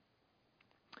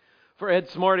For Ed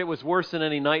Smart, it was worse than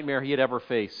any nightmare he had ever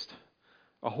faced.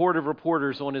 A horde of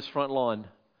reporters on his front lawn,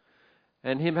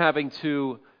 and him having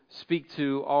to speak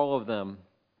to all of them.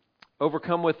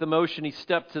 Overcome with emotion, he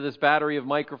stepped to this battery of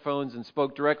microphones and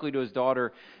spoke directly to his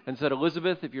daughter and said,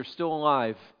 "Elizabeth, if you're still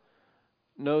alive,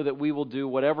 know that we will do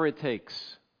whatever it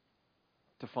takes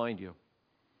to find you."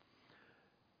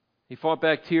 He fought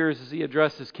back tears as he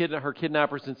addressed her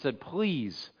kidnappers and said,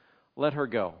 "Please let her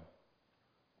go.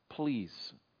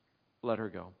 Please let her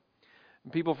go."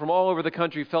 And people from all over the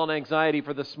country felt anxiety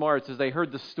for the Smarts as they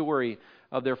heard the story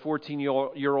of their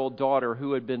 14-year-old daughter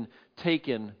who had been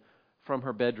taken from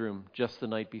her bedroom just the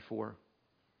night before.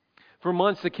 For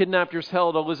months, the kidnappers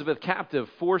held Elizabeth captive,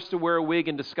 forced to wear a wig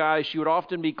and disguise. She would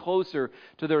often be closer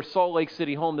to their Salt Lake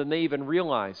City home than they even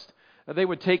realized. They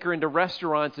would take her into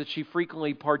restaurants that she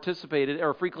frequently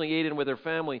ate in with her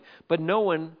family, but no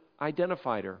one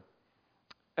identified her.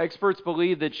 Experts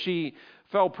believe that she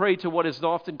fell prey to what is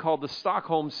often called the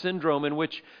Stockholm Syndrome, in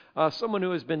which someone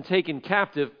who has been taken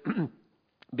captive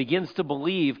begins to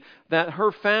believe that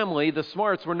her family, the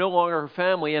Smarts, were no longer her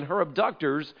family, and her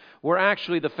abductors were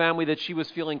actually the family that she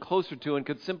was feeling closer to and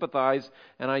could sympathize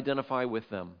and identify with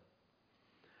them.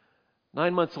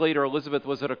 9 months later, Elizabeth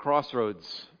was at a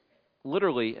crossroads,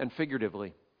 literally and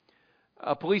figuratively.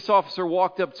 A police officer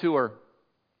walked up to her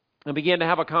and began to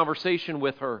have a conversation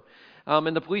with her.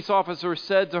 And the police officer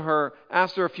said to her,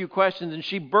 asked her a few questions, and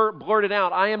she blurted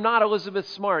out, "I am not Elizabeth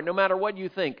Smart, no matter what you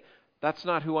think. That's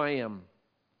not who I am."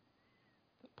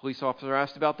 The police officer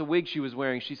asked about the wig she was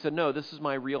wearing. She said, "No, this is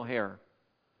my real hair."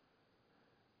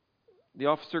 The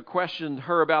officer questioned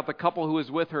her about the couple who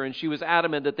was with her, and she was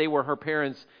adamant that they were her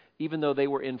parents, even though they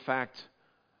were in fact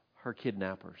her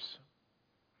kidnappers.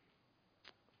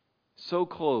 So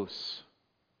close,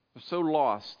 so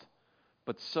lost,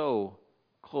 but so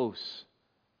close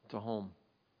to home.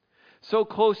 So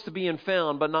close to being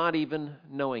found, but not even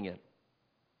knowing it.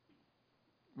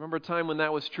 Remember a time when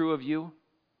that was true of you?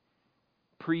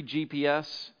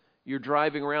 Pre-GPS, you're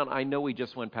driving around. I know we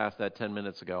just went past that 10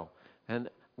 minutes ago. And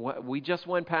we just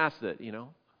went past it, you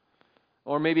know.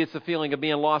 Or maybe it's the feeling of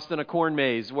being lost in a corn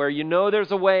maze where you know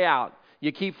there's a way out.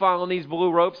 You keep following these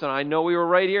blue ropes, and I know we were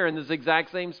right here in this exact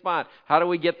same spot. How do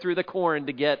we get through the corn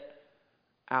to get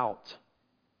out?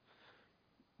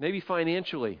 Maybe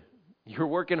financially, you're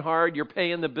working hard, you're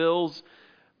paying the bills,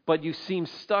 but you seem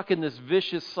stuck in this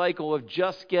vicious cycle of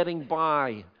just getting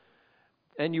by.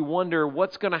 And you wonder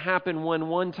what's going to happen when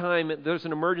one time there's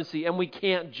an emergency and we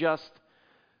can't just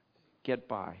get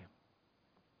by.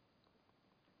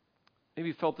 Maybe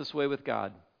you felt this way with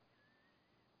God.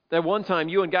 That one time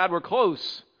you and God were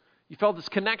close. You felt this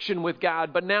connection with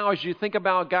God, but now as you think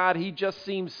about God, He just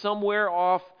seems somewhere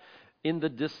off in the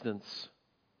distance.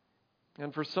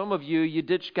 And for some of you, you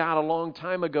ditched God a long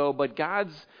time ago, but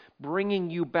God's bringing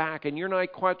you back, and you're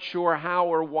not quite sure how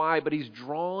or why, but He's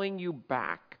drawing you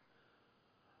back.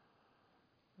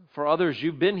 For others,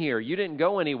 you've been here. You didn't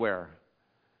go anywhere.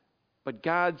 But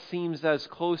God seems as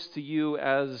close to you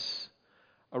as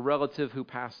a relative who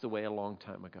passed away a long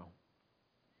time ago.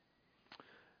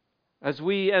 As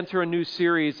we enter a new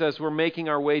series, as we're making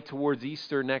our way towards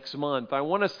Easter next month, I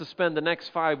want us to spend the next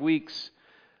 5 weeks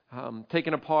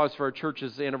taking a pause for our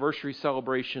church's anniversary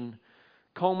celebration,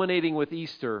 culminating with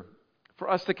Easter, for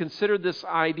us to consider this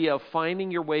idea of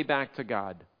finding your way back to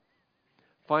God.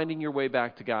 Finding your way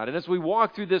back to God. And as we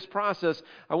walk through this process,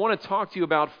 I want to talk to you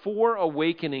about 4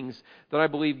 awakenings that I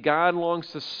believe God longs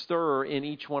to stir in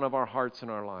each one of our hearts and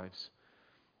our lives.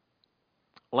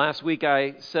 Last week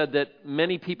I said that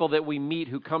many people that we meet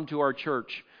who come to our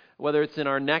church, whether it's in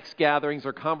our next gatherings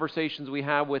or conversations we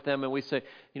have with them, and we say,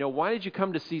 why did you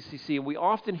come to CCC? And we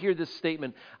often hear this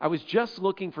statement, I was just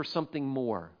looking for something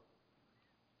more.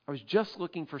 I was just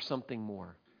looking for something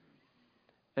more.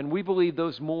 And we believe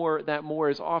that more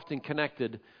is often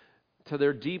connected to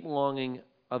their deep longing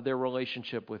of their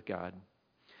relationship with God.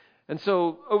 And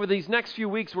so over these next few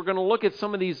weeks, we're going to look at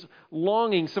some of these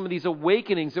longings, some of these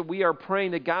awakenings that we are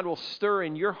praying that God will stir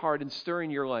in your heart and stir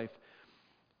in your life.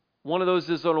 One of those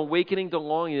is an awakening to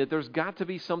longing, that there's got to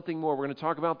be something more. We're going to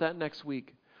talk about that next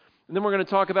week. And then we're going to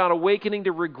talk about awakening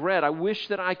to regret. I wish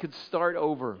that I could start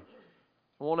over.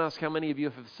 I won't ask how many of you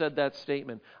have said that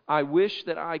statement. I wish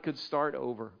that I could start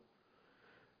over.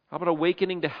 How about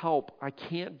awakening to help? I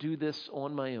can't do this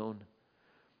on my own.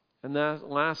 And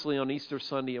lastly, on Easter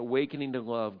Sunday, awakening to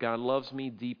love. God loves me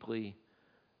deeply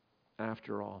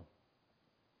after all.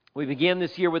 We began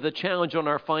this year with a challenge on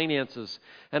our finances,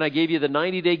 and I gave you the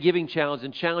 90-day giving challenge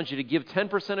and challenged you to give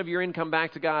 10% of your income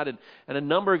back to God, and a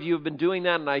number of you have been doing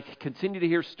that, and I continue to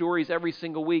hear stories every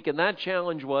single week, and that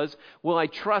challenge was, will I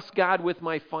trust God with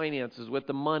my finances, with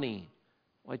the money?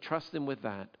 Will I trust Him with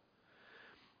that?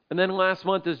 And then last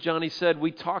month, as Johnny said,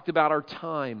 we talked about our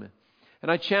time,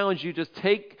 and I challenge you to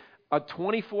take a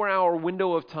 24-hour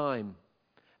window of time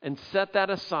and set that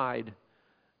aside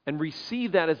and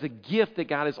receive that as a gift that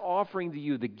God is offering to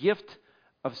you, the gift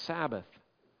of Sabbath.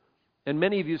 And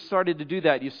many of you started to do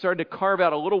that. You started to carve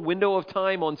out a little window of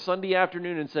time on Sunday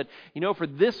afternoon and said, for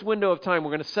this window of time, we're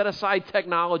going to set aside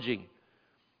technology.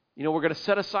 We're going to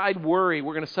set aside worry.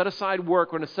 We're going to set aside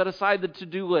work. We're going to set aside the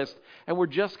to-do list. And we're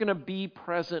just going to be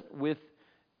present with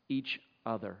each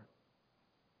other.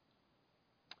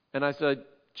 And I said,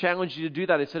 challenge you to do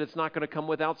that. I said it's not going to come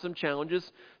without some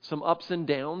challenges, some ups and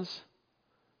downs.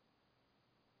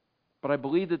 But I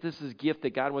believe that this is a gift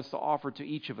that God wants to offer to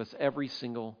each of us every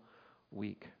single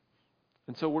week.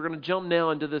 And so we're going to jump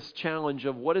now into this challenge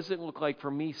of what does it look like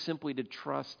for me simply to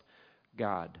trust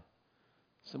God?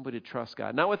 Simply to trust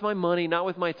God. Not with my money, not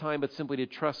with my time, but simply to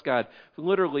trust God,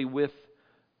 literally with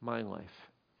my life.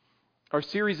 Our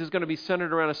series is going to be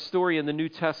centered around a story in the New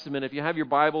Testament. If you have your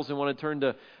Bibles and want to turn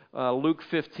to Luke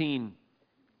 15.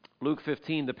 Luke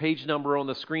 15, the page number on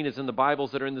the screen is in the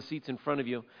Bibles that are in the seats in front of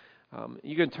you.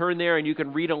 You can turn there and you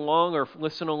can read along or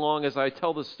listen along as I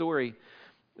tell the story.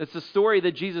 It's the story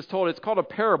that Jesus told. It's called a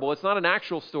parable. It's not an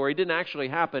actual story. It didn't actually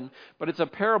happen, but it's a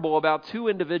parable about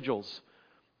three individuals,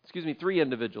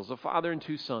 a father and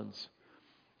two sons.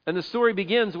 And the story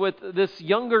begins with this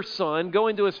younger son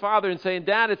going to his father and saying,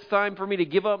 Dad, it's time for me to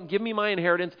give me my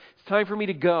inheritance. It's time for me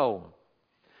to go.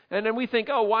 And then we think,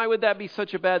 why would that be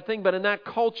such a bad thing? But in that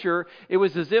culture, it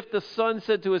was as if the son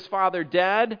said to his father,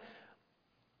 Dad,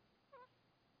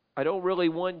 I don't really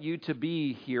want you to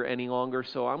be here any longer,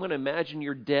 so I'm going to imagine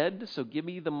you're dead, so give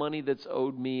me the money that's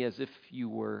owed me as if you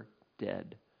were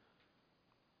dead.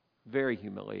 Very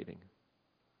humiliating.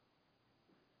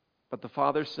 But the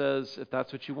father says, if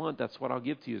that's what you want, that's what I'll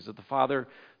give to you. So the father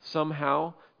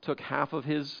somehow took half of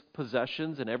his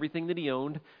possessions and everything that he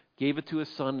owned, gave it to his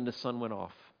son, and the son went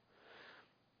off.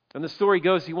 And the story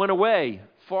goes, he went away,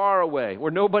 far away,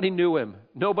 where nobody knew him.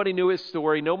 Nobody knew his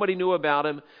story. Nobody knew about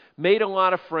him. Made a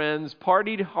lot of friends,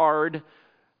 partied hard,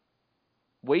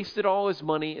 wasted all his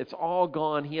money. It's all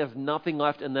gone. He has nothing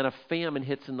left. And then a famine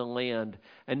hits in the land,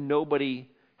 and nobody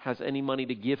has any money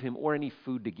to give him or any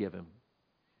food to give him.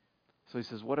 So he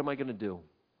says, what am I going to do?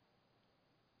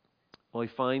 Well, he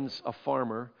finds a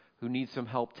farmer who needs some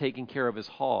help taking care of his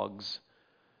hogs,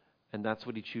 and that's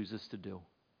what he chooses to do.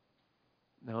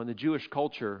 Now, in the Jewish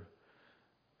culture,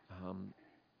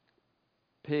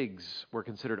 pigs were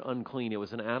considered unclean. It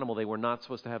was an animal they were not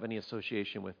supposed to have any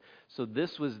association with. So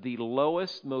this was the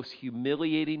lowest, most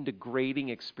humiliating, degrading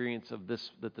experience of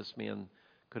that this man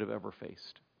could have ever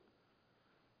faced.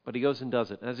 But he goes and does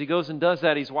it. As he goes and does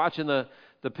that, he's watching the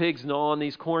pigs gnaw on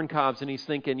these corn cobs, and he's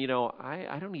thinking,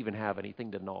 I don't even have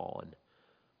anything to gnaw on,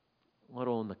 let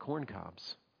alone the corn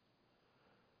cobs.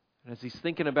 And as he's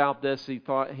thinking about this,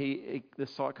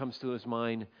 this thought comes to his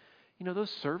mind. Those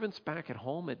servants back at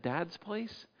home at Dad's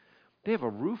place, they have a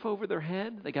roof over their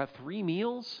head. They got 3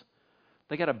 meals.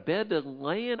 They got a bed to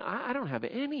lay in. I don't have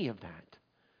any of that.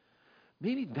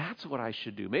 Maybe that's what I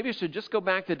should do. Maybe I should just go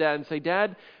back to Dad and say,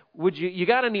 Dad, you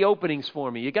got any openings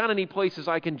for me? You got any places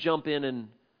I can jump in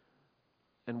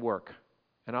and work?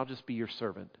 And I'll just be your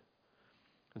servant.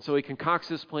 And so he concocts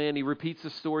this plan. He repeats the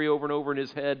story over and over in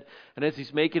his head. And as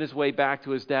he's making his way back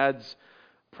to his dad's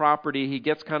property, he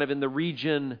gets kind of in the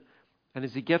region. And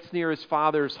as he gets near his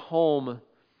father's home,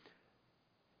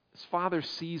 his father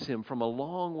sees him from a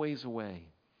long ways away.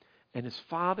 And his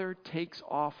father takes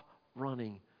off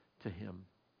running to him.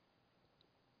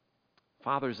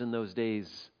 Fathers in those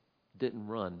days didn't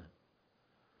run.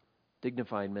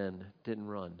 Dignified men didn't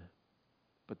run.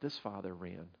 But this father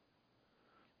ran.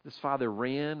 This father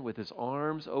ran with his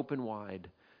arms open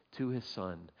wide to his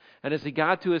son. And as he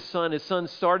got to his son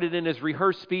started in his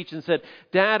rehearsed speech and said,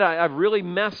 Dad, I've really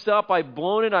messed up. I've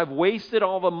blown it. I've wasted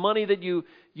all the money that you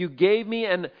gave me,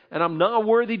 and I'm not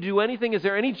worthy to do anything. Is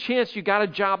there any chance you got a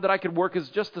job that I could work as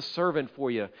just a servant for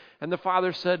you? And the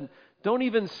father said, don't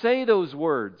even say those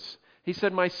words. He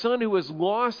said, my son who was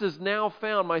lost is now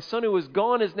found. My son who was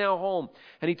gone is now home.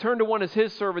 And he turned to one of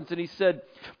his servants and he said,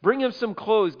 bring him some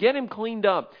clothes, get him cleaned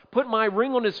up, put my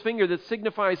ring on his finger that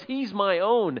signifies he's my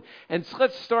own, and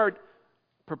let's start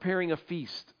preparing a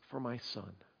feast for my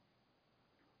son.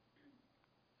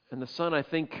 And the son, I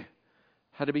think,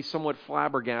 had to be somewhat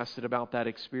flabbergasted about that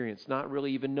experience, not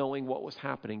really even knowing what was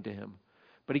happening to him.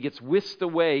 But he gets whisked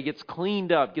away, he gets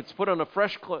cleaned up, gets put on a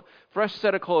fresh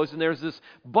set of clothes, and there's this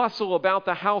bustle about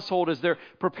the household as they're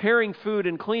preparing food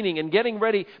and cleaning and getting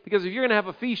ready, because if you're going to have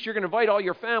a feast, you're going to invite all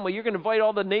your family, you're going to invite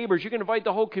all the neighbors, you're going to invite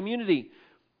the whole community.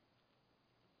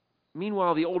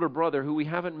 Meanwhile, the older brother, who we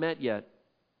haven't met yet,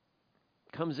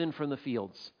 comes in from the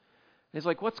fields. And he's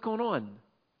like, what's going on?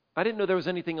 I didn't know there was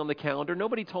anything on the calendar.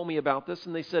 Nobody told me about this.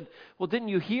 And they said, well, didn't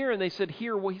you hear? And they said,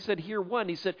 hear. Well, he said, hear what? And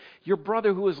he said, your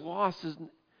brother who is lost is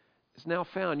now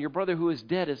found. Your brother who is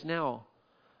dead is now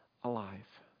alive.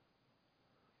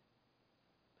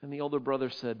 And the older brother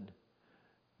said,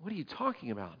 what are you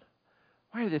talking about?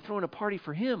 Why are they throwing a party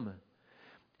for him?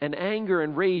 And anger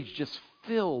and rage just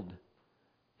filled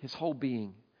his whole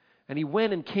being. And he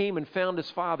went and came and found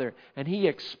his father. And he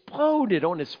exploded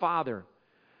on his father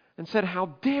and said,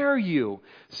 how dare you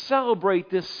celebrate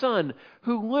this son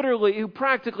who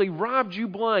practically robbed you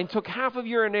blind, took half of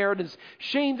your inheritance,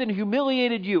 shamed and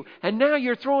humiliated you, and now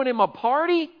you're throwing him a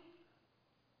party?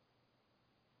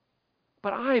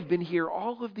 But I've been here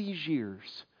all of these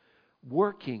years,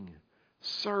 working,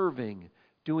 serving,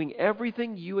 doing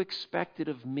everything you expected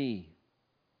of me,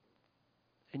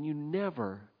 and you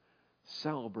never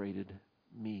celebrated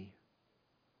me.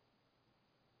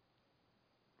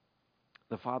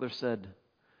 The father said,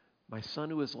 my son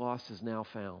who is lost is now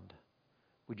found.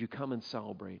 Would you come and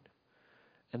celebrate?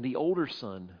 And the older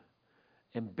son,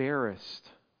 embarrassed,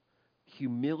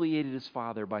 humiliated his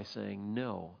father by saying,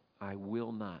 no, I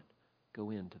will not go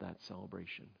into that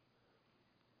celebration.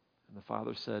 And the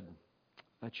father said,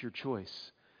 that's your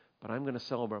choice, but I'm going to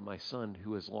celebrate my son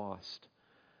who is lost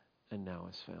and now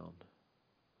is found.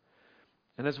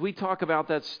 And as we talk about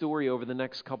that story over the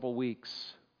next couple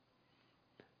weeks,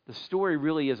 the story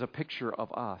really is a picture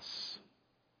of us.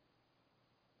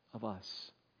 Of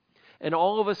us. And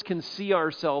all of us can see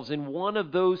ourselves in one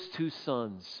of those two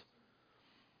sons.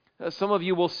 Some of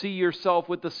you will see yourself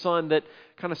with the son that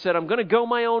kind of said, I'm going to go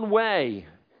my own way.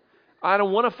 I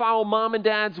don't want to follow mom and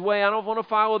dad's way. I don't want to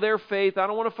follow their faith. I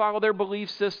don't want to follow their belief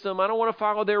system. I don't want to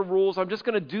follow their rules. I'm just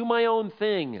going to do my own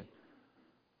thing.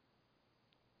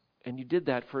 And you did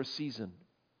that for a season.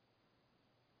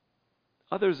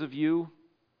 Others of you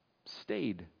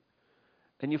stayed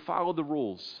and you followed the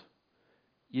rules.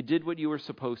 You did what you were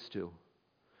supposed to.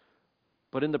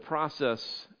 But in the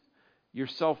process, your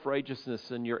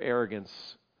self-righteousness and your arrogance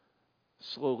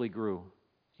slowly grew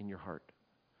in your heart.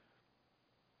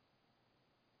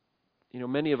 You know,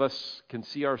 many of us can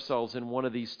see ourselves in one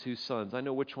of these two sons. I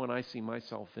know which one I see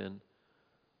myself in.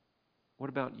 What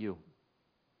about you?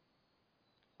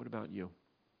 What about you?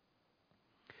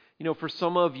 You know, for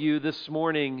some of you this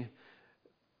morning,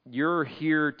 you're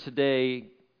here today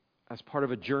as part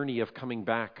of a journey of coming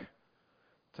back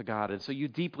to God. And so you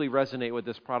deeply resonate with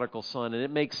this prodigal son, and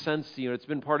it makes sense to you. It's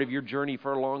been part of your journey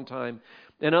for a long time.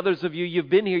 And others of you, you've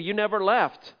been here, you never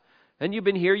left. And you've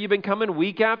been here, you've been coming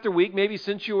week after week. Maybe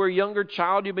since you were a younger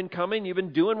child, you've been coming, you've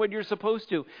been doing what you're supposed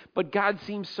to. But God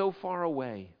seems so far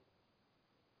away.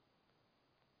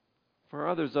 For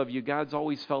others of you, God's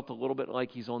always felt a little bit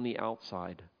like He's on the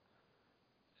outside,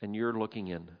 and you're looking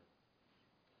in.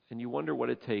 And you wonder what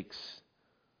it takes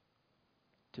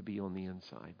to be on the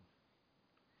inside.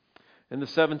 In the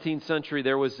 17th century,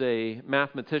 there was a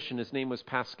mathematician. His name was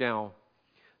Pascal,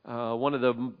 one of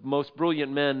the most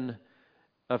brilliant men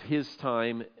of his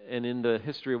time and in the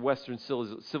history of Western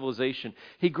civilization.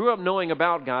 He grew up knowing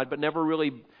about God, but never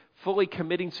really fully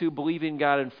committing to believing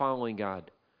God and following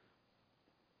God.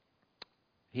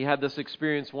 He had this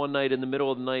experience one night in the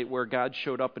middle of the night where God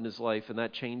showed up in his life, and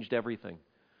that changed everything.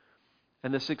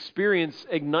 And this experience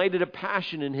ignited a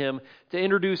passion in him to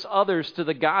introduce others to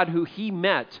the God who he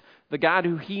met, the God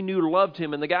who he knew loved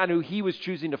him, and the God who he was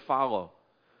choosing to follow.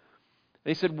 And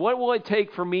he said, what will it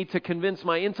take for me to convince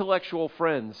my intellectual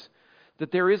friends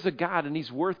that there is a God and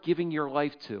He's worth giving your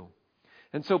life to?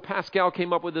 And so Pascal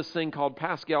came up with this thing called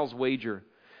Pascal's wager.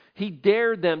 He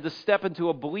dared them to step into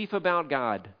a belief about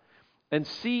God and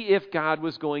see if God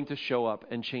was going to show up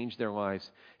and change their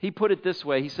lives. He put it this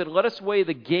way. He said, let us weigh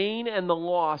the gain and the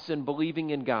loss in believing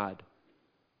in God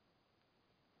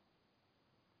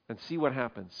and see what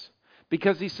happens.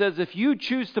 Because he says, if you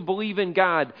choose to believe in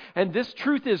God and this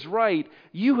truth is right,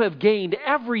 you have gained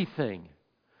everything.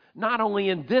 Not only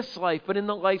in this life, but in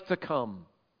the life to come.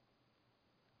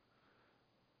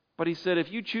 But he said, if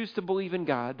you choose to believe in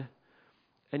God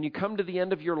and you come to the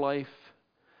end of your life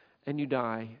and you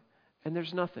die and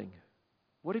there's nothing,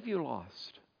 what have you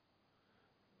lost?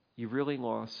 You really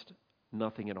lost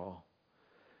nothing at all.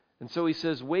 And so he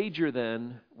says, wager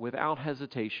then without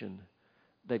hesitation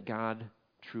that God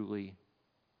truly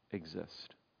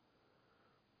exist.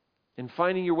 In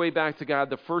finding your way back to God,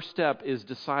 the first step is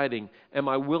deciding, am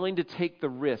I willing to take the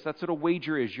risk? That's what a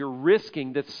wager is. You're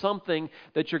risking that something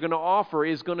that you're going to offer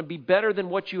is going to be better than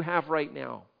what you have right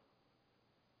now.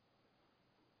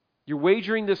 You're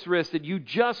wagering this risk that you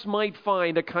just might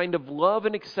find a kind of love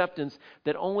and acceptance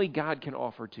that only God can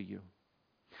offer to you.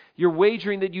 You're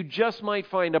wagering that you just might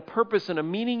find a purpose and a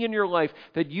meaning in your life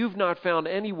that you've not found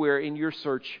anywhere in your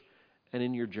search and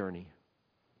in your journey.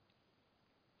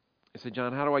 I said,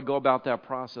 John, how do I go about that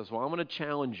process? Well, I'm going to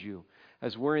challenge you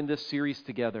as we're in this series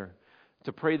together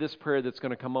to pray this prayer that's going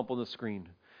to come up on the screen.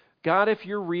 God, if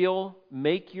you're real,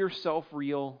 make yourself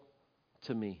real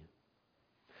to me.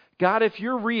 God, if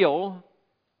you're real,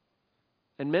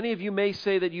 and many of you may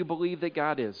say that you believe that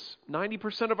God is.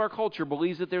 90% of our culture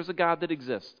believes that there's a God that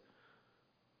exists.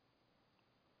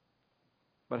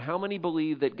 But how many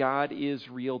believe that God is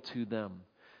real to them?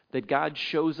 That God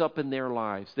shows up in their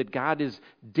lives, that God is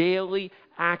daily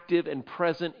active and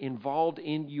present, involved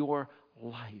in your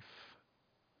life.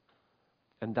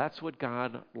 And that's what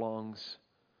God longs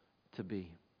to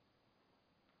be.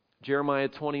 Jeremiah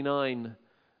 29,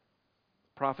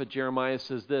 prophet Jeremiah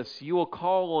says this, you will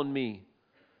call on me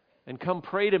and come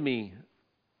pray to me.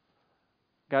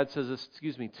 God says this,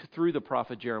 through the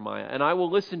prophet Jeremiah, and I will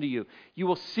listen to you. You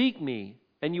will seek me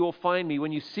and you will find me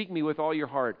when you seek me with all your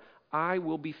heart. I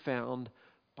will be found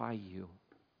by you.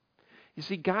 You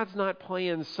see, God's not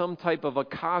playing some type of a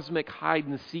cosmic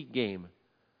hide-and-seek game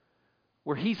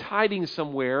where He's hiding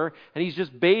somewhere and He's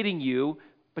just baiting you,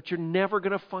 but you're never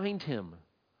going to find Him.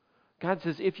 God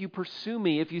says, if you pursue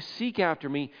me, if you seek after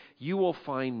me, you will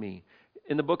find me.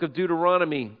 In the book of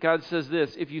Deuteronomy, God says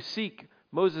this,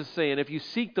 Moses is saying, if you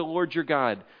seek the Lord your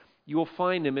God, you will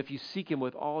find Him if you seek Him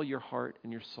with all your heart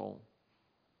and your soul.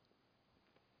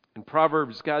 In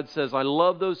Proverbs, God says, I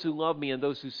love those who love me, and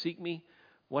those who seek me,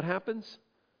 what happens?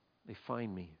 They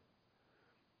find me.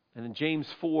 And in James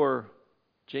 4,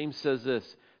 James says this,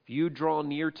 if you draw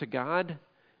near to God,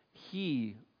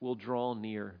 He will draw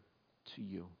near to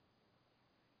you.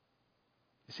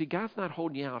 You see, God's not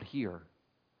holding you out here.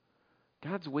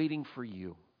 God's waiting for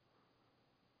you.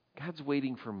 God's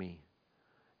waiting for me.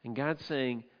 And God's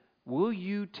saying, will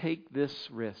you take this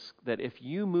risk that if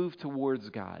you move towards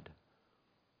God,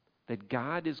 that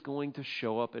God is going to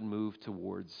show up and move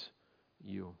towards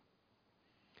you?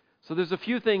 So there's a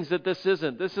few things that this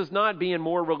isn't. This is not being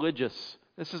more religious.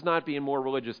 This is not being more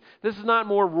religious. This is not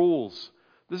more rules.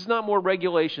 This is not more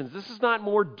regulations. This is not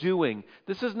more doing.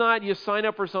 This is not you sign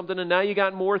up for something and now you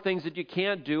got more things that you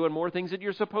can't do and more things that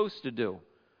you're supposed to do.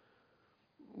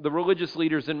 The religious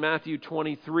leaders in Matthew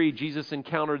 23, Jesus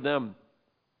encountered them.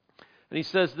 And He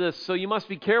says this, so you must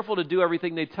be careful to do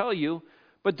everything they tell you,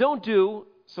 but don't do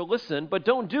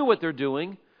what they're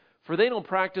doing, for they don't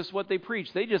practice what they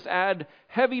preach. They just add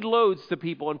heavy loads to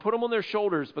people and put them on their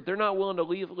shoulders, but they're not willing to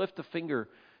lift a finger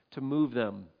to move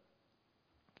them.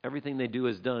 Everything they do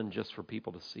is done just for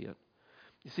people to see it.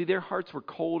 You see, their hearts were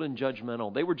cold and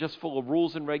judgmental. They were just full of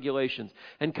rules and regulations.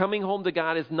 And coming home to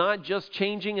God is not just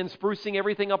changing and sprucing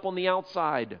everything up on the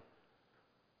outside.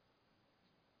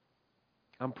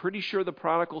 I'm pretty sure the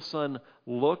prodigal son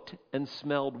looked and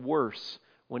smelled worse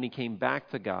when he came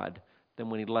back to God than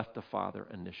when he left the Father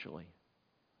initially.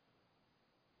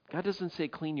 God doesn't say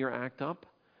clean your act up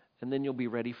and then you'll be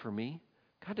ready for me.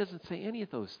 God doesn't say any of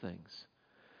those things.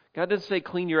 God doesn't say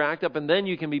clean your act up and then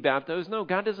you can be baptized. No,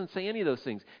 God doesn't say any of those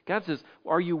things. God says,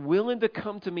 are you willing to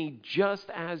come to me just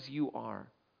as you are?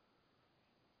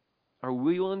 Are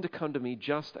we willing to come to me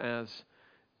just as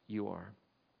you are?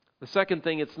 The second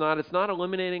thing, it's not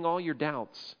eliminating all your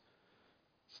doubts.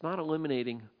 It's not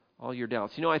eliminating all your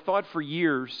doubts. You know, I thought for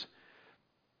years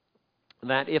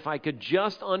that if I could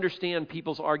just understand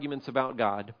people's arguments about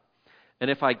God,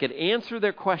 and if I could answer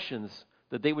their questions,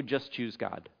 that they would just choose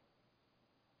God.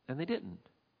 And they didn't.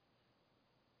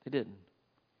 They didn't.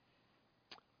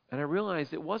 And I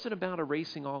realized it wasn't about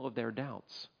erasing all of their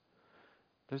doubts.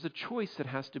 There's a choice that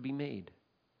has to be made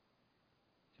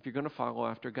if you're going to follow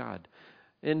after God.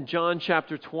 In John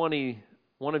chapter 20,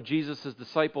 one of Jesus'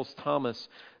 disciples, Thomas,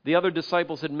 the other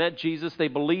disciples had met Jesus. They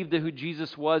believed who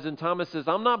Jesus was. And Thomas says,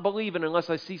 I'm not believing unless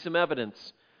I see some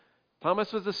evidence.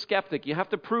 Thomas was a skeptic. You have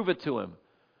to prove it to him.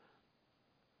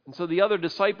 And so the other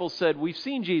disciples said, we've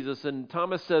seen Jesus. And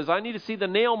Thomas says, I need to see the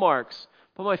nail marks.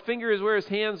 Put my fingers where his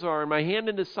hands are and my hand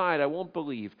in his side. I won't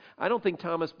believe. I don't think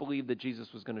Thomas believed that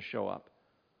Jesus was going to show up.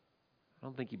 I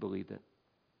don't think he believed it.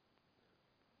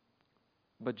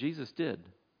 But Jesus did.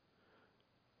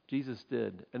 Jesus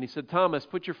did. And he said, Thomas,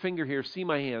 put your finger here, see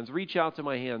my hands, reach out to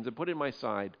my hands and put it in my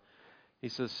side. He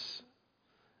says,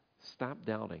 stop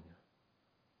doubting.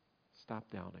 Stop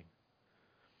doubting.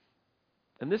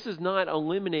 And this is not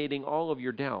eliminating all of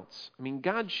your doubts. I mean,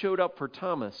 God showed up for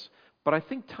Thomas, but I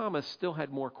think Thomas still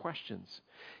had more questions.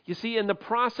 You see, in the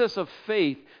process of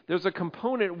faith, there's a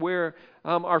component where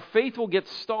our faith will get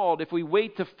stalled if we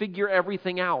wait to figure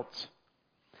everything out.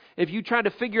 If you try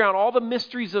to figure out all the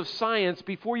mysteries of science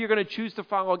before you're going to choose to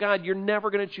follow God, you're never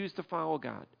going to choose to follow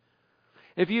God.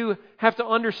 If you have to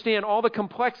understand all the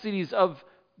complexities of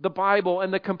the Bible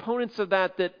and the components of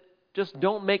that just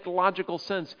don't make logical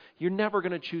sense, you're never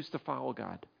going to choose to follow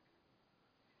God.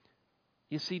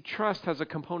 You see, trust has a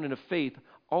component of faith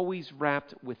always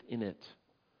wrapped within it.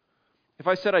 If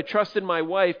I said I trusted my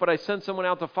wife, but I sent someone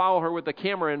out to follow her with a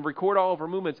camera and record all of her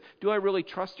movements, do I really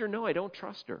trust her? No, I don't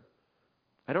trust her.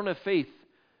 I don't have faith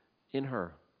in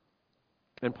her.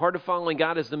 And part of following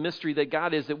God is the mystery that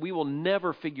God is, that we will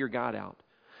never figure God out,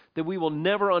 that we will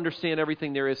never understand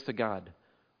everything there is to God,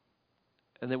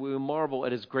 and that we will marvel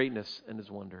at His greatness and His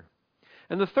wonder.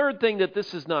 And the third thing that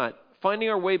this is not, finding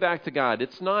our way back to God,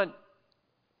 it's not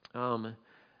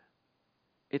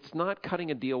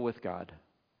cutting a deal with God.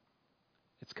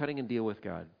 It's cutting a deal with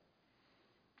God.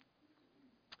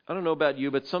 I don't know about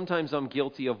you, but sometimes I'm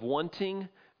guilty of wanting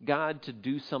God to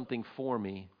do something for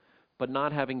me, but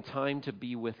not having time to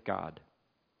be with God.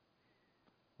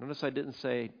 Notice I didn't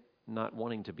say not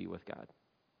wanting to be with God.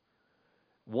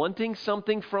 Wanting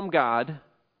something from God,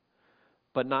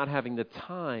 but not having the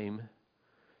time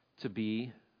to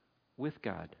be with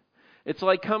God. It's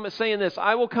like saying this,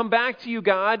 I will come back to you,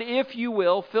 God, if you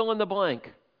will fill in the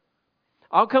blank.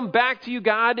 I'll come back to you,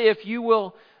 God, if you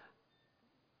will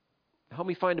help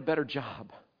me find a better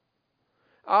job.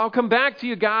 I'll come back to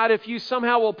you, God, if you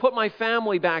somehow will put my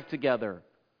family back together.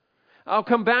 I'll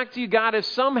come back to you, God, if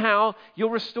somehow you'll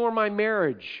restore my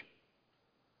marriage.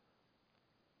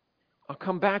 I'll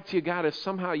come back to you, God, if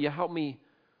somehow you help me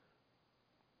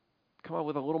come up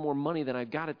with a little more money than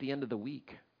I've got at the end of the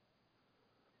week.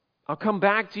 I'll come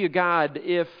back to you, God,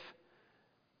 if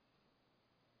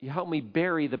you help me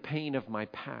bury the pain of my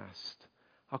past.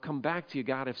 I'll come back to you,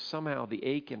 God, if somehow the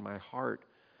ache in my heart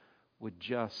would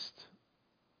just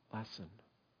lessen.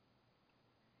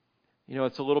 You know,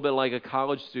 it's a little bit like a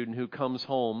college student who comes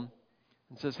home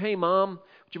and says, hey, Mom,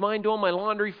 would you mind doing my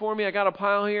laundry for me? I got a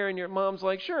pile here. And your mom's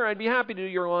like, sure, I'd be happy to do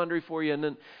your laundry for you. And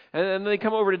then they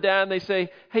come over to Dad and they say,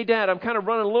 hey, Dad, I'm kind of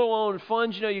running a little low on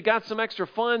funds. You know, you got some extra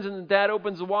funds. And then Dad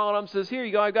opens the wallet up and says, here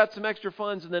you go, I've got some extra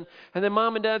funds. And then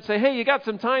Mom and Dad say, hey, you got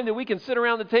some time that we can sit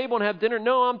around the table and have dinner?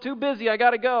 No, I'm too busy. I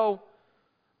got to go.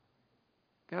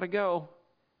 Got to go.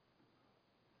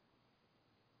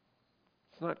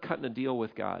 It's not cutting a deal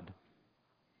with God.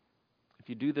 If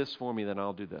you do this for me, then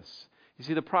I'll do this. You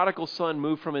see, the prodigal son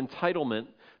moved from entitlement,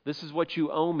 this is what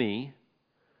you owe me,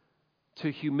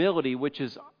 to humility, which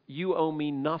is you owe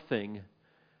me nothing,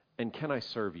 and can I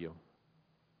serve you?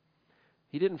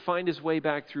 He didn't find his way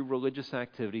back through religious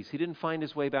activities. He didn't find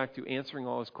his way back through answering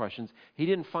all his questions. He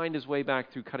didn't find his way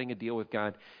back through cutting a deal with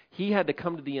God. He had to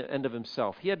come to the end of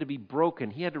himself. He had to be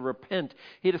broken. He had to repent.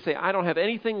 He had to say, I don't have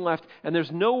anything left, and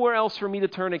there's nowhere else for me to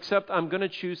turn except I'm going to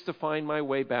choose to find my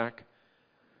way back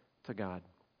to God.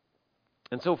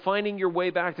 And so finding your way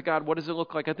back to God, what does it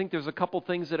look like? I think there's a couple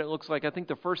things that it looks like. I think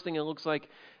the first thing it looks like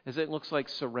is it looks like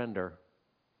surrender.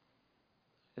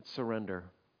 It's surrender.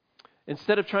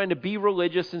 Instead of trying to be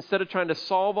religious, instead of trying to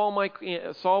solve all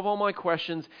my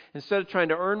questions, instead of trying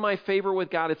to earn my favor with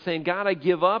God, it's saying, God, I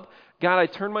give up. God, I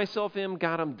turn myself in.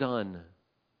 God, I'm done.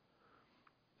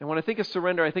 And when I think of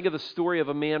surrender, I think of the story of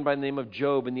a man by the name of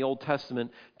Job in the Old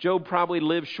Testament. Job probably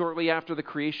lived shortly after the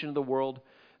creation of the world.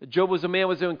 Job was a man who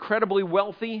was incredibly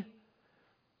wealthy.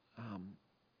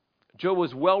 Job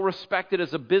was well respected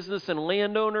as a business and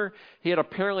landowner. He had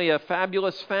apparently a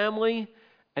fabulous family,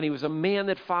 and he was a man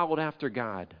that followed after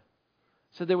God.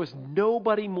 So there was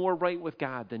nobody more right with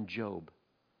God than Job.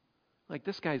 Like,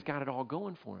 this guy's got it all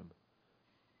going for him.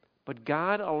 But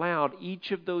God allowed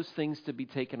each of those things to be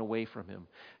taken away from him.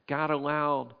 God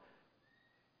allowed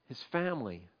his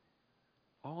family,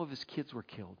 all of his kids were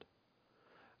killed.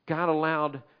 God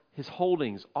allowed his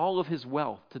holdings, all of his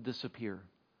wealth to disappear.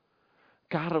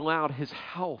 God allowed his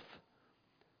health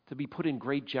to be put in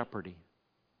great jeopardy.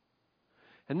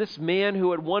 And this man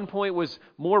who at one point was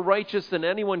more righteous than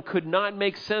anyone could not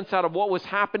make sense out of what was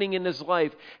happening in his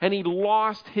life. And he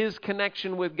lost his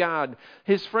connection with God.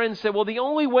 His friends said, well, the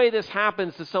only way this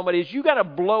happens to somebody is you got to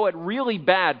blow it really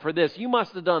bad for this. You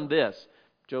must have done this.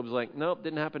 Job's like, nope,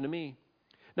 didn't happen to me.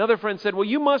 Another friend said, well,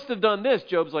 you must have done this.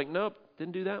 Job's like, nope,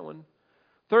 didn't do that one.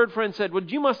 Third friend said, well,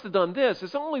 you must have done this.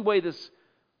 It's the only way this...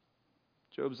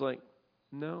 Job's like,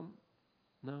 no.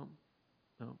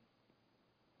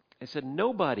 I said,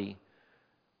 nobody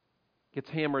gets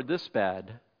hammered this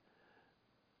bad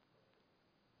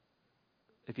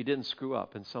if he didn't screw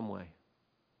up in some way?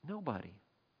 Nobody.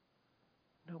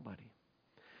 Nobody.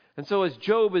 And so as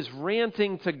Job is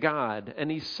ranting to God, and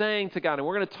he's saying to God, and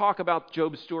we're going to talk about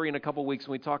Job's story in a couple weeks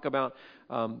when we talk about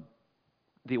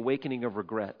the awakening of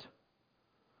regret.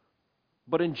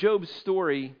 But in Job's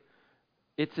story,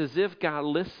 it's as if God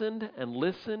listened and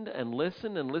listened and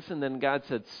listened and listened, and God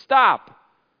said, "Stop!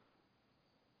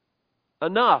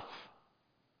 Enough!"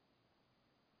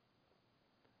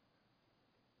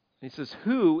 He says,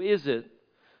 "Who is it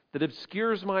that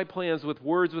obscures my plans with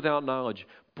words without knowledge?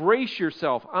 Brace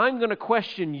yourself. I'm going to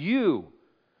question you.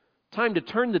 Time to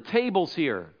turn the tables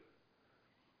here."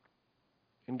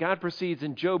 And God proceeds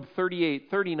in Job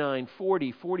 38, 39,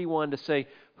 40, 41 to say,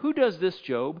 "Who does this,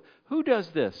 Job? Who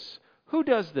does this? Who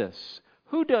does this?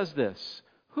 Who does this?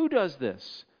 Who does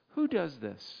this? Who does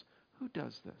this? Who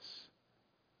does this?"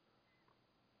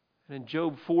 And in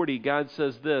Job 40, God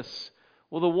says this,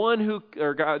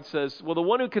 God says, "Will the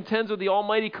one who contends with the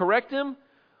Almighty correct him?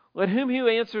 Let him who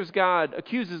accuses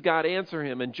God, answer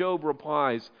him." And Job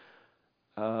replies,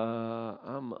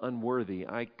 "I'm unworthy.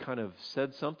 I kind of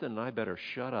said something and I better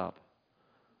shut up."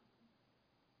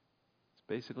 It's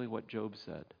basically what Job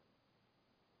said.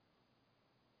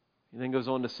 He then goes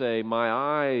on to say, my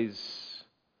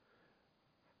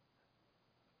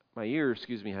ears,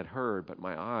 had heard, but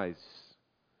my eyes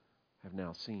have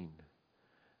now seen."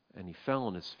 And he fell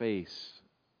on his face,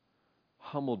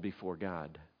 humbled before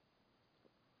God,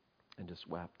 and just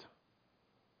wept.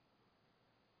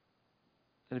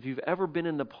 And if you've ever been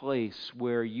in the place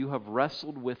where you have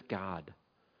wrestled with God,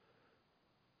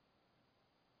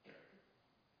 there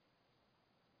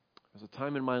was a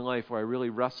time in my life where I really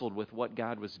wrestled with what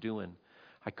God was doing.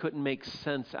 I couldn't make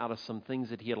sense out of some things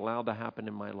that He had allowed to happen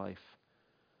in my life.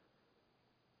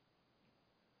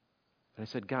 And I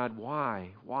said, "God,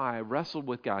 why? Why?" I wrestled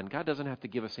with God. And God doesn't have to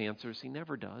give us answers. He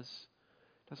never does.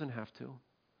 Doesn't have to.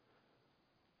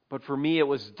 But for me, it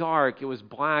was dark, it was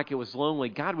black, it was lonely.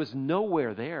 God was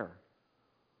nowhere there.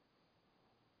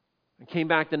 I came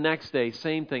back the next day,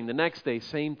 same thing. The next day,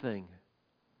 same thing.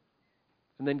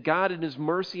 And then God in His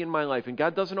mercy in my life, and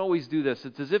God doesn't always do this.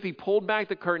 It's as if He pulled back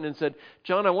the curtain and said,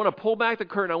 "John, I want to pull back the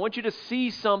curtain. I want you to see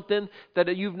something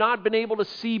that you've not been able to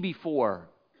see before."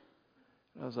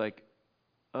 And I was like,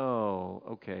 "Oh,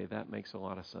 okay, that makes a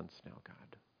lot of sense now, God."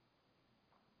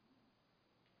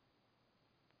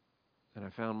 And I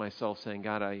found myself saying,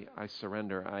 "God, I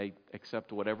surrender. I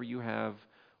accept whatever you have,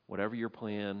 whatever your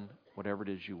plan, whatever it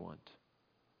is you want."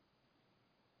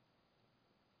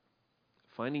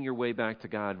 Finding your way back to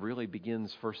God really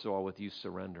begins, first of all, with you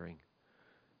surrendering.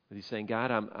 With you saying, "God,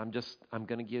 I'm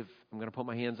going to put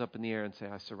my hands up in the air and say,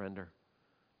 I surrender.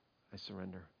 I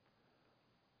surrender.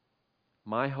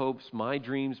 My hopes, my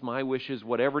dreams, my wishes,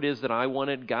 whatever it is that I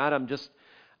wanted, God,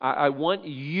 I want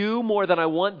you more than I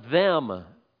want them."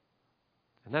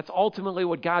 And that's ultimately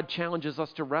what God challenges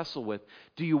us to wrestle with.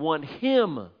 Do you want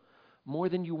Him more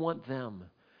than you want them?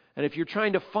 And if you're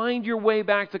trying to find your way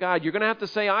back to God, you're going to have to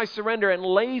say, "I surrender," and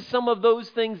lay some of those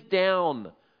things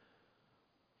down.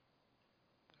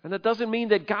 And that doesn't mean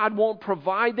that God won't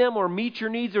provide them or meet your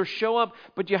needs or show up,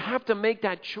 but you have to make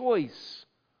that choice.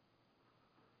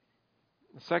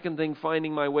 The second thing,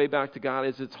 finding my way back to God,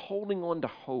 is it's holding on to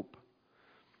hope.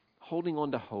 Holding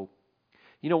on to hope.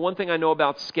 You know, one thing I know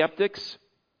about skeptics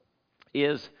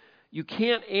is you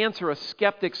can't answer a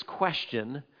skeptic's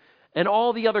question and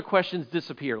all the other questions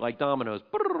disappear like dominoes.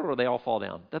 They all fall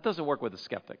down. That doesn't work with a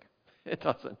skeptic. It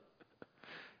doesn't.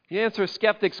 You answer a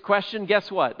skeptic's question, guess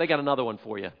what? They got another one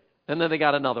for you. And then they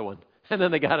got another one. And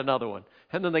then they got another one.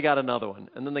 And then they got another one.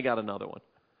 And then they got another one.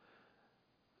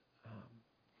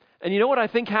 And you know what I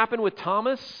think happened with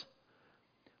Thomas?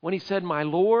 When he said, "My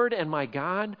Lord and my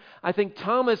God," I think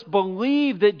Thomas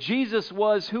believed that Jesus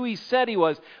was who He said He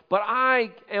was. But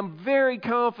I am very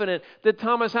confident that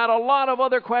Thomas had a lot of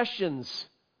other questions.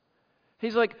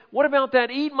 He's like, "What about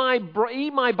that eat my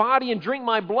body and drink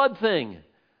my blood thing?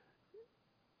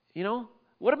 You know?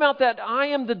 What about that I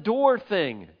am the door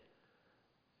thing?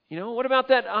 You know? What about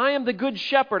that I am the good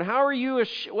shepherd? How are you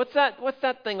what's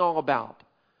that thing all about?"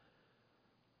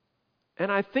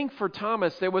 And I think for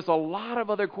Thomas, there was a lot of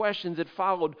other questions that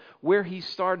followed where he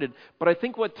started. But I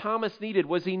think what Thomas needed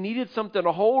was he needed something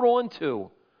to hold on to,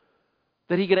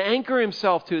 that he could anchor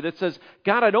himself to, that says,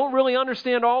 "God, I don't really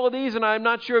understand all of these, and I'm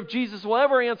not sure if Jesus will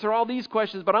ever answer all these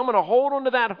questions, but I'm going to hold on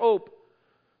to that hope."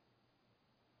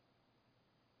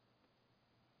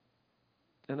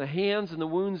 And the hands and the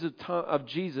wounds of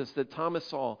Jesus that Thomas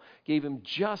saw gave him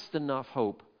just enough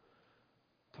hope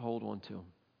to hold on to.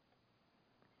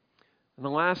 And the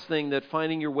last thing that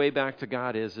finding your way back to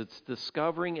God is, it's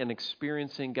discovering and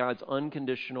experiencing God's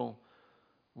unconditional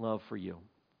love for you.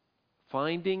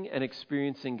 Finding and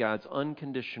experiencing God's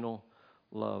unconditional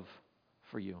love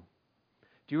for you.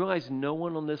 Do you realize no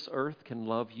one on this earth can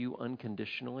love you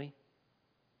unconditionally?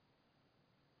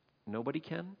 Nobody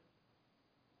can?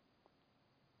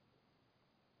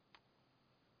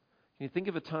 Can you think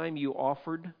of a time you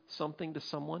offered something to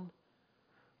someone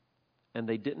and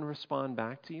they didn't respond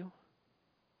back to you?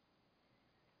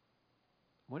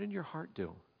 What did your heart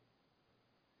do?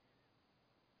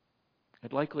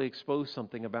 It likely exposed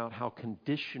something about how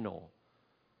conditional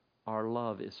our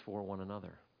love is for one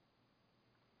another.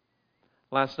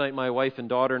 Last night, my wife and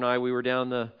daughter and I, we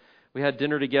had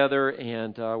dinner together,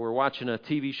 and we were watching a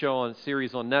TV show on a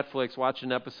series on Netflix,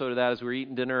 watching an episode of that as we were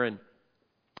eating dinner,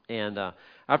 and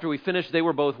after we finished, they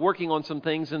were both working on some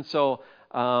things, and so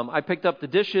I picked up the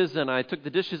dishes, and I took the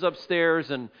dishes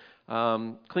upstairs, and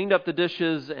cleaned up the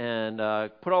dishes, and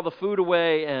put all the food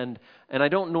away, and I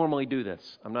don't normally do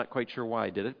this. I'm not quite sure why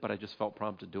I did it, but I just felt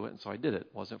prompted to do it, and so I did it.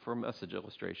 It wasn't for a message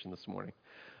illustration this morning,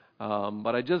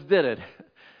 but I just did it.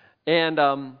 And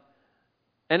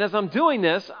as I'm doing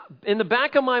this, in the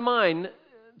back of my mind,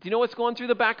 do you know what's going through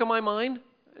the back of my mind?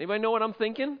 Anybody know what I'm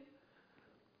thinking?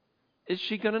 Is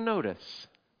she going to notice?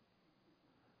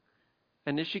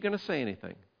 And is she going to say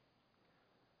anything?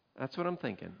 That's what I'm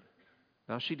thinking.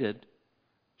 Now, she did.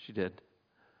 She did.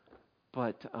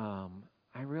 But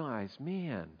I realized,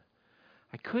 man,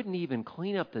 I couldn't even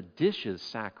clean up the dishes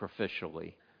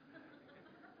sacrificially.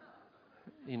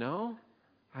 You know?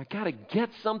 I got to get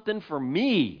something for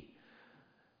me.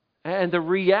 And the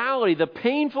reality, the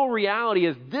painful reality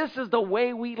is this is the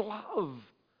way we love.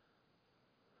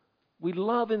 We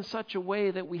love in such a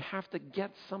way that we have to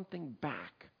get something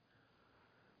back.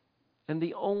 And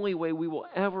the only way we will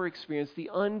ever experience the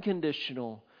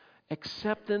unconditional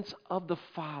acceptance of the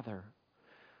Father,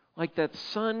 like that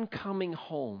son coming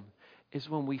home, is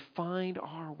when we find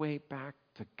our way back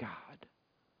to God.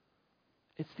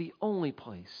 It's the only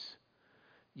place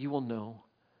you will know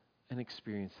and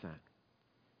experience that.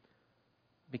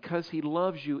 Because He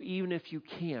loves you even if you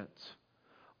can't,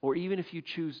 or even if you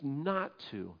choose not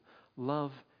to,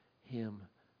 love Him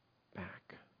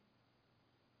back.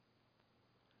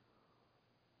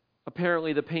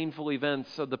 Apparently, the painful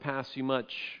events of the past few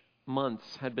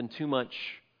months had been too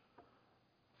much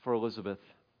for Elizabeth.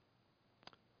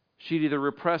 She'd either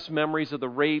repressed memories of the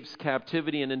rapes,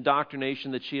 captivity, and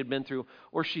indoctrination that she had been through,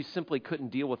 or she simply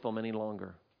couldn't deal with them any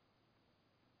longer.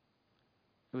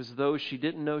 It was as though she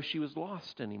didn't know she was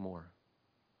lost anymore.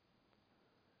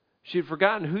 She had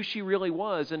forgotten who she really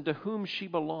was and to whom she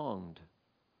belonged.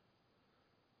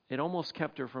 It almost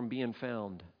kept her from being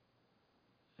found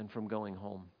and from going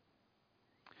home.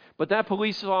 But that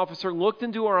police officer looked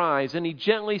into her eyes and he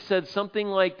gently said something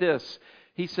like this.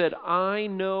 He said, "I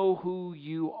know who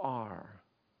you are.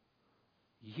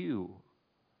 You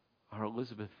are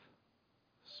Elizabeth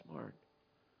Smart.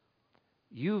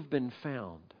 You've been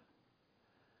found.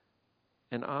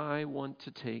 And I want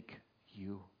to take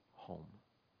you home."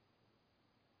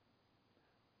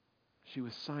 She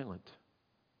was silent.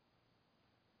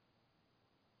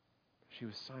 She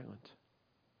was silent.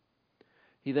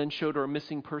 He then showed her a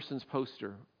missing persons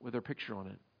poster with her picture on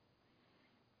it.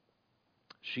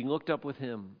 She looked up at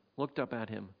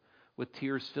him with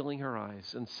tears filling her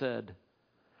eyes and said,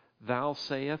 "Thou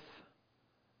sayest,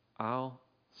 I'll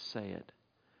say it."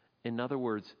 In other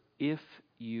words, if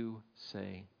you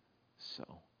say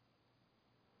so.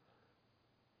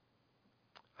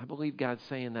 I believe God's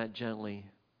saying that gently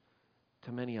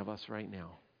to many of us right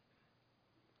now.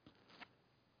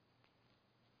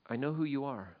 I know who you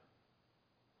are.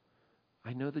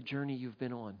 I know the journey you've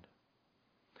been on.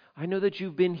 I know that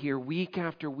you've been here week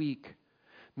after week,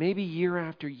 maybe year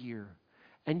after year,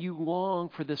 and you long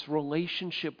for this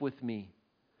relationship with me.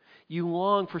 You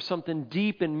long for something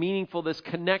deep and meaningful, this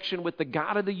connection with the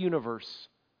God of the universe.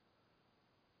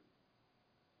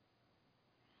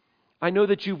 I know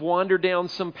that you've wandered down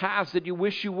some paths that you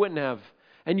wish you wouldn't have,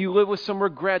 and you live with some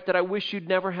regret that I wish you'd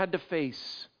never had to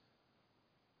face.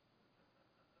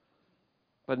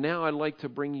 But now I'd like to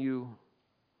bring you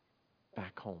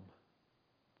back home.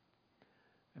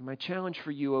 And my challenge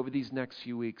for you over these next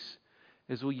few weeks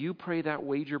is, will you pray that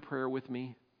wager prayer with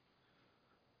me?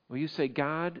 Will you say,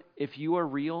 "God, if you are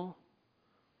real,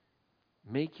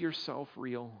 make yourself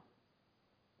real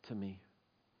to me."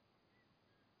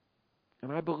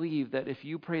 And I believe that if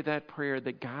you pray that prayer,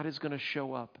 that God is going to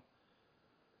show up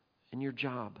in your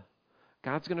job.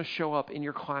 God's going to show up in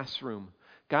your classroom.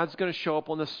 God's going to show up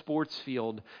on the sports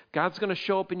field. God's going to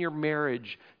show up in your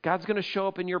marriage. God's going to show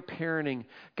up in your parenting.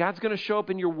 God's going to show up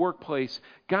in your workplace.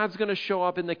 God's going to show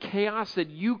up in the chaos that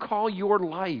you call your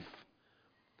life.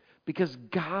 Because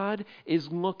God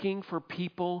is looking for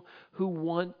people who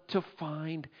want to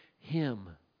find Him.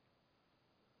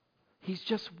 He's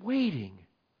just waiting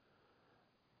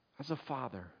as a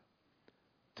father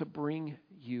to bring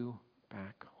you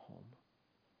back home.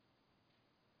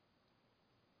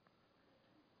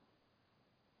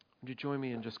 Would you join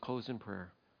me in just close in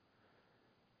prayer?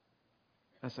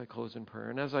 As I close in prayer.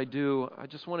 And as I do, I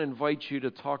just want to invite you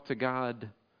to talk to God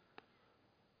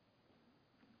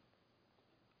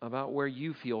about where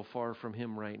you feel far from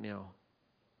Him right now.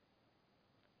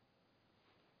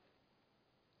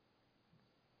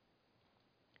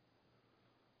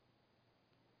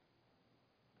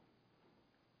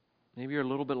 Maybe you're a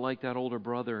little bit like that older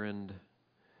brother and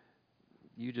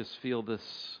you just feel this,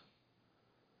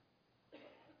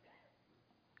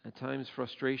 at times,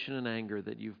 frustration and anger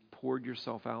that you've poured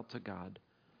yourself out to God.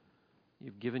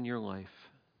 You've given your life.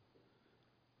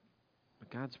 But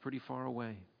God's pretty far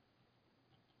away.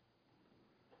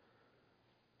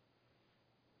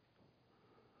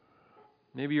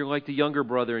 Maybe you're like the younger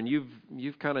brother and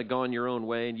you've kind of gone your own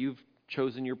way and you've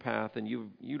chosen your path and you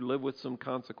live with some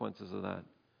consequences of that.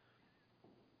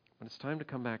 But it's time to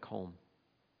come back home.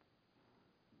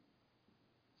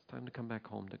 It's time to come back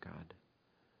home to God.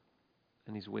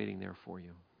 And He's waiting there for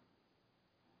you.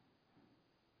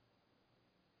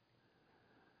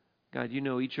 God, you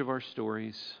know each of our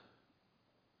stories.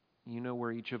 You know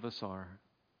where each of us are.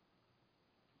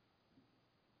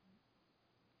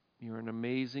 You're an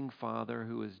amazing Father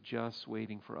who is just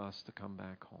waiting for us to come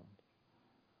back home.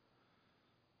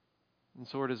 And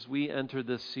so, Lord, as we enter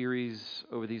this series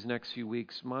over these next few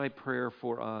weeks, my prayer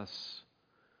for us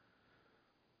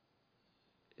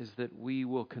is that we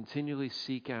will continually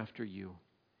seek after you.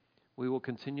 We will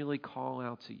continually call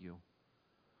out to you.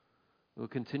 We'll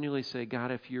continually say,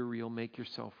 God, if you're real, make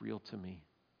yourself real to me.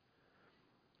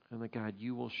 And that, God,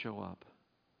 you will show up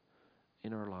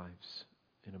in our lives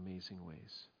in amazing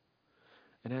ways.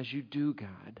 And as you do,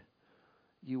 God,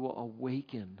 you will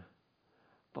awaken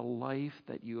the life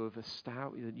that you have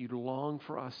established, that you long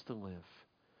for us to live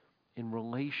in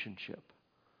relationship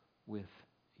with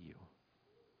you.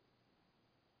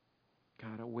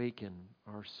 God, awaken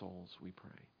our souls, we pray.